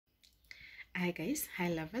Hi guys, hi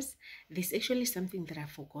lovers. There's actually something that I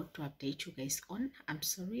forgot to update you guys on. I'm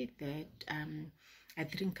sorry that I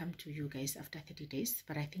didn't come to you guys after 30 days,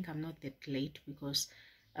 but I think I'm not that late because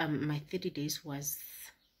my 30 days was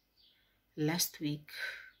last week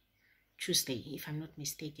Tuesday, if I'm not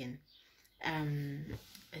mistaken.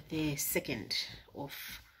 The 2nd of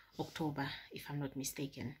October, if I'm not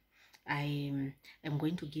mistaken. I am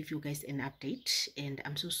going to give you guys an update, and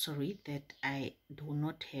I'm so sorry that I do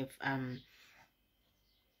not have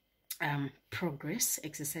progress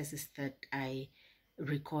exercises that I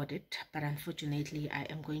recorded, but unfortunately I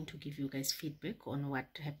am going to give you guys feedback on what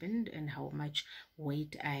happened and how much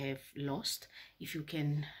weight I have lost. If you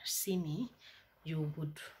can see me, you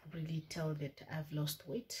would really tell that I've lost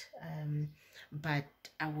weight, but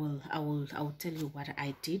I will tell you what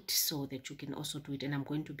I did so that you can also do it, and I'm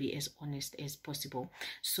going to be as honest as possible.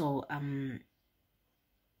 So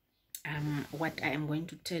what I am going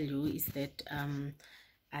to tell you is that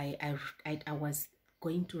I was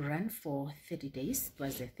going to run for 30 days. It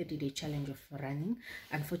was a 30-day challenge of running.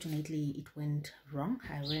 Unfortunately, it went wrong.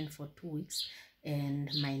 I ran for 2 weeks and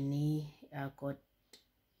my knee got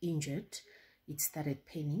injured. It started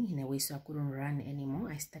paining in a way, so I couldn't run anymore.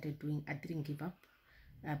 I didn't give up.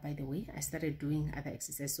 By the way, I started doing other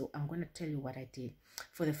exercises. So I'm going to tell you what I did.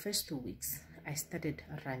 For the first 2 weeks, I started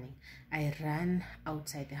running. I ran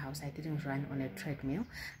outside the house. I didn't run on a treadmill.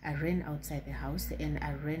 I ran outside the house and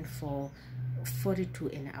I ran for 42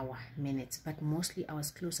 an hour minutes, but mostly I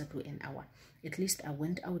was closer to an hour. At least I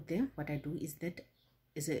went out there. What I do is that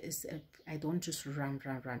I don't just run.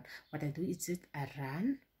 What I do is that I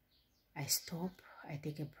run, I stop, I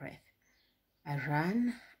take a breath. I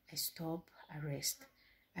run, I stop, I rest.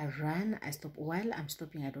 I run, I stop. While I'm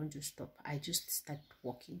stopping, I don't just stop. I just start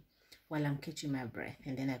walking while I'm catching my breath,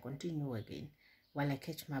 and then I continue again. While I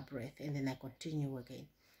catch my breath, and then I continue again.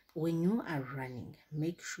 When you are running,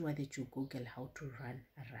 make sure that you Google how to run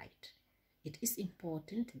right. It is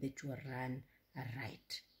important that you run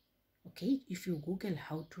right. Okay? If you Google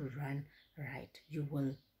how to run right, you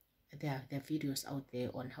will. There are videos out there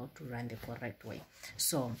on how to run the correct way.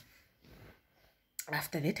 So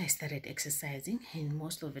after that, I started exercising, and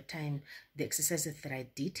most of the time the exercises that I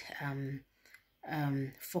did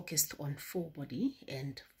focused on full body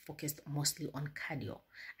and focused mostly on cardio.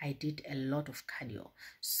 I did a lot of cardio.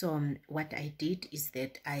 So what I did is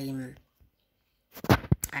that I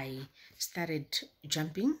started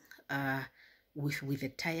jumping with a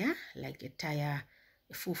tire, like a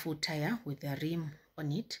full tire with a rim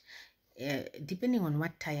on it. Depending on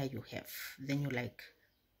what tire you have, then you like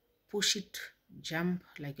push it, jump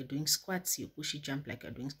like you're doing squats, you push it, jump like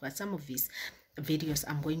you're doing squats. Some of these videos,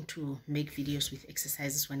 I'm going to make videos with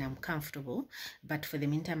exercises when I'm comfortable, but for the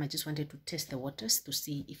meantime I just wanted to test the waters to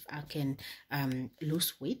see if I can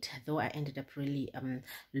lose weight, though I ended up really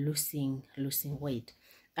losing weight.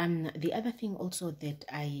 The other thing also that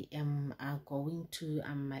I am going to,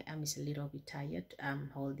 my arm is a little bit tired. I'm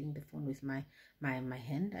holding the phone with my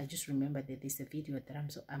hand. I just remember that there's a video that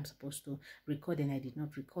I'm supposed to record and I did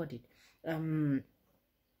not record it.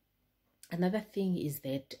 Another thing is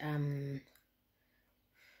that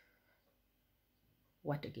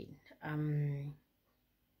what again?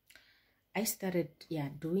 I started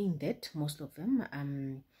doing that, most of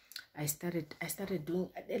them. I started doing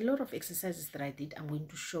a lot of exercises that I did. I'm going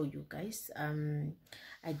to show you guys.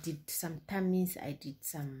 I did some tummies, I did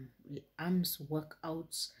some arms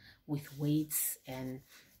workouts with weights and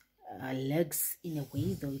legs in a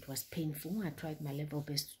way, though it was painful. I tried my level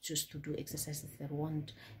best just to do exercises that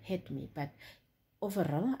won't hurt me, but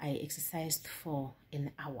overall I exercised for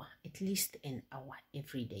an hour, at least an hour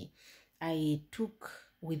every day. I took,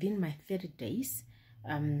 within my 30 days,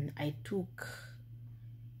 I took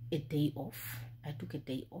a day off. I took a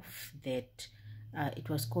day off that it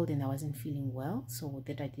was cold and I wasn't feeling well, so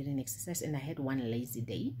that I didn't exercise, and I had one lazy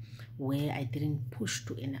day where I didn't push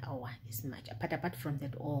to an hour as much. But apart from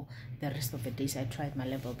that, all the rest of the days I tried my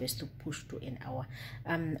level best to push to an hour.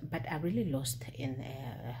 But I really lost in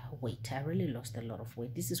weight. I really lost a lot of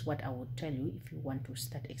weight. This is what I would tell you if you want to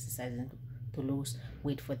start exercising to lose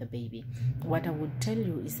weight for the baby. What I would tell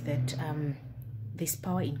you is that there's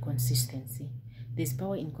power in consistency. There's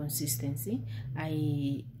power in consistency.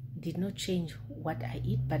 I did not change what I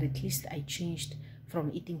eat, but at least I changed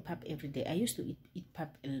from eating pap every day. I used to eat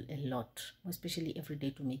pap a lot, especially every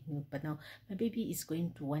day to make milk, but now my baby is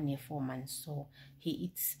going to 1 year 4 months, so he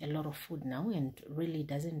eats a lot of food now and really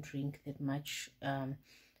doesn't drink that much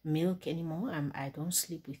milk anymore. I don't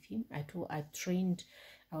sleep with him. I'm trying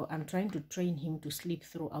to train him to sleep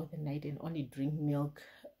throughout the night and only drink milk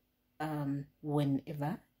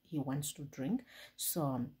whenever he wants to drink.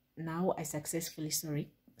 So now I successfully, sorry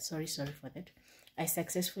for that, I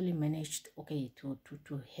successfully managed, okay,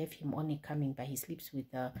 to have him only coming by. He sleeps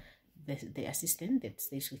with the assistant that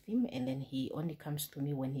stays with him, and then he only comes to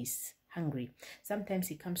me when he's hungry. Sometimes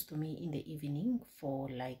he comes to me in the evening for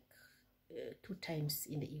like 2 times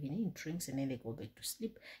in the evening, drinks, and then they go back to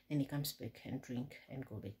sleep. Then he comes back and drink and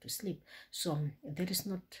go back to sleep. So there is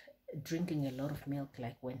not drinking a lot of milk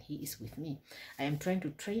like when he is with me. I am trying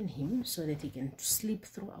to train him so that he can sleep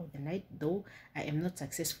throughout the night, though I am not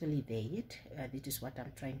successfully there yet. This is what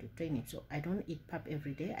I'm trying to train him. So I don't eat pap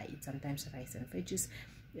every day. I eat sometimes rice and veggies,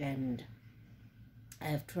 and I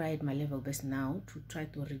have tried my level best now to try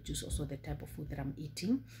to reduce also the type of food that I'm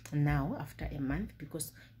eating now after a month,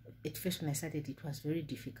 because at first when I started it was very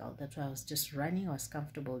difficult. That's why I was just running. I was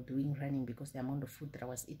comfortable doing running because the amount of food that I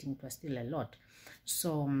was eating was still a lot.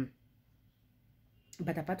 So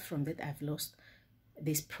but apart from that, I've lost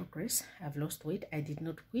this progress. I've lost weight. I did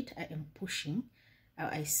not quit. I am pushing.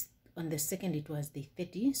 On the 2nd it was day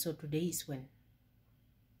 30. So today is when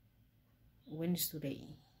is today?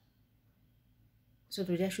 So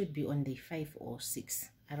today I should be on day 5 or 6.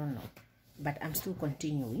 I don't know. But I'm still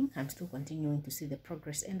continuing. I'm still continuing to see the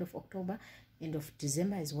progress. End of October, end of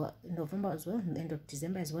December as well, November as well, and end of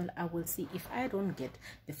December as well. I will see. If I don't get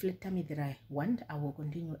the flat tummy that I want, I will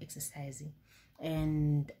continue exercising.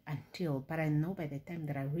 And but I know by the time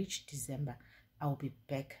that I reach December, I'll be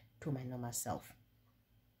back to my normal self.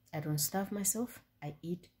 I don't starve myself. I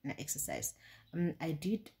eat and I exercise. I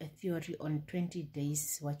did a theory on 20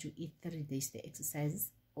 days what you eat, 30 days the exercises,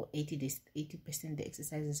 or 80 days, 80% the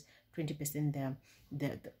exercises, 20%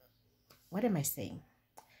 the what am I saying?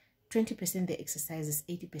 20% the exercises,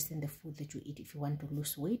 80% the food that you eat if you want to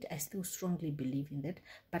lose weight. I still strongly believe in that,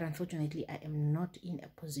 but unfortunately I am not in a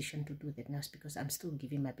position to do that now because I'm still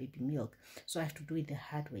giving my baby milk, so I have to do it the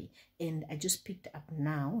hard way. And I just picked up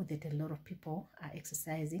now that a lot of people are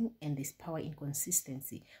exercising, and there's power in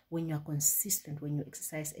consistency. When you are consistent, when you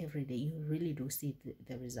exercise every day, you really do see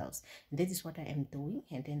the results. And that is what I am doing,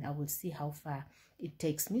 and then I will see how far it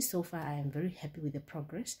takes me. So far I am very happy with the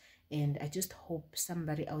progress, and I just hope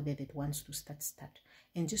somebody out there that wants to start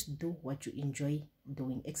and just do what you enjoy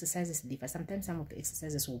doing. Exercises differ. Sometimes some of the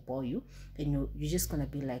exercises will bore you, and you're just gonna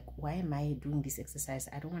be like, why am I doing this exercise?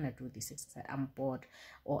 I don't want to do this exercise. I'm bored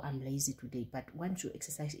or I'm lazy today. But once you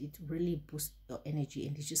exercise, it really boosts your energy,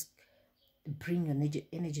 and it just bring your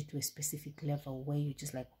energy to a specific level where you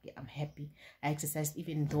just like, okay, I'm happy. I exercised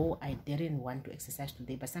even though I didn't want to exercise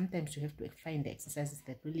today. But sometimes you have to find the exercises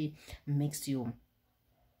that really makes you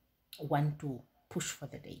want to push for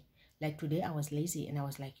the day. Like today I was lazy, and I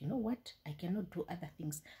was like, you know what, I cannot do other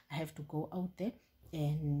things. I have to go out there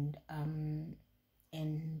and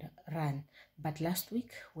run. But last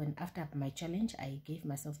week, when after my challenge, I gave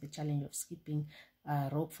myself the challenge of skipping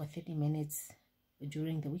rope for 30 minutes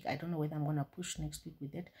during the week. I don't know whether I'm gonna push next week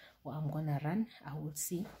with that or I'm gonna run. I will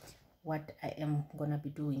see what I am gonna be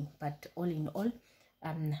doing. But all in all,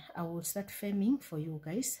 I will start filming for you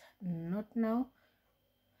guys. Not now,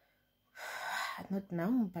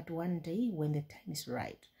 but one day when the time is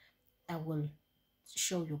right, I will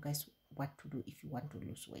show you guys what to do if you want to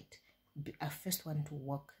lose weight. I first want to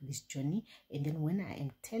walk this journey, and then when I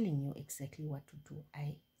am telling you exactly what to do,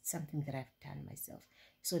 something that I've done myself,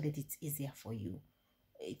 so that it's easier for you.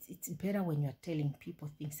 It's better when you're telling people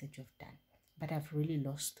things that you've done. But I've really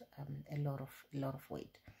lost a lot of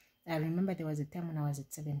weight. I remember there was a time when I was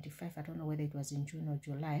at 75. I don't know whether it was in June or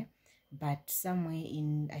July, but somewhere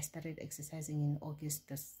I started exercising in August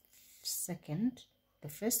the 2nd, the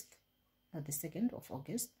 1st, not the 2nd of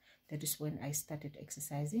August. That is when I started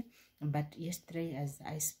exercising. But yesterday, as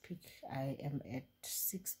I speak, I am at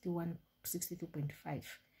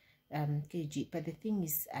 62.5 kg. But the thing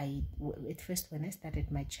is, at first when I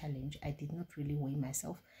started my challenge, I did not really weigh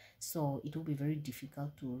myself, so it will be very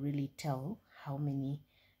difficult to really tell how many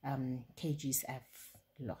kgs I've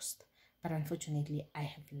lost. But unfortunately, I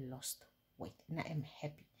have lost weight, and I am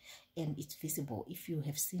happy, and it's visible. If you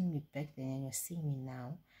have seen me back then and you're seeing me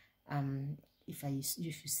now, if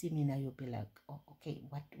you see me now, you'll be like, oh, okay,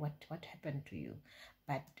 what happened to you?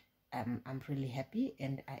 But I'm really happy,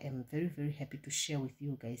 and I am very, very happy to share with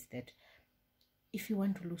you guys that if you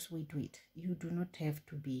want to lose weight, do it. You do not have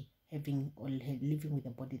to be having or living with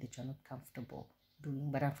a body that you're not comfortable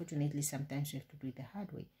doing. But unfortunately, sometimes you have to do it the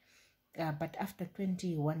hard way. But after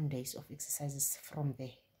 21 days of exercises from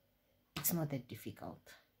there, it's not that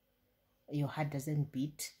difficult. Your heart doesn't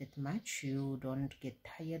beat that much. You don't get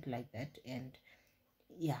tired like that, and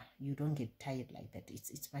yeah, you don't get tired like that.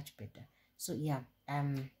 It's much better. So yeah,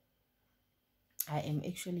 I am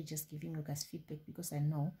actually just giving you guys feedback because I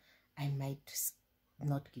know I might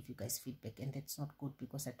not give you guys feedback, and that's not good,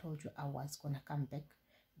 because I told you I was gonna come back,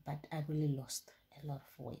 but I really lost a lot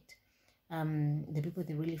of weight. The people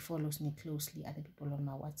that really follows me closely are the people on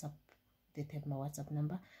my WhatsApp that have my WhatsApp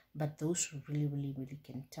number, but those who really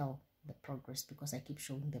can tell the progress, because I keep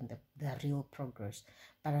showing them the real progress.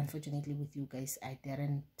 But unfortunately with you guys, I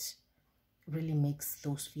didn't really make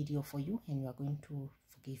those video for you, and you are going to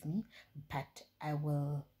forgive me, but I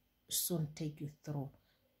will soon take you through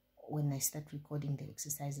when I start recording the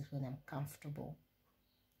exercises, when I'm comfortable,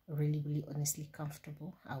 really honestly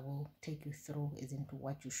comfortable. I will take you through as into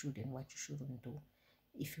what you should and what you shouldn't do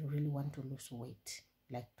if you really want to lose weight,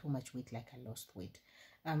 like too much weight like I lost weight.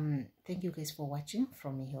 Thank you guys for watching.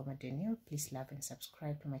 From me, Hilma Daniel. Please love and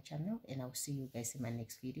subscribe to my channel, and I'll see you guys in my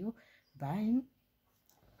next video. Bye.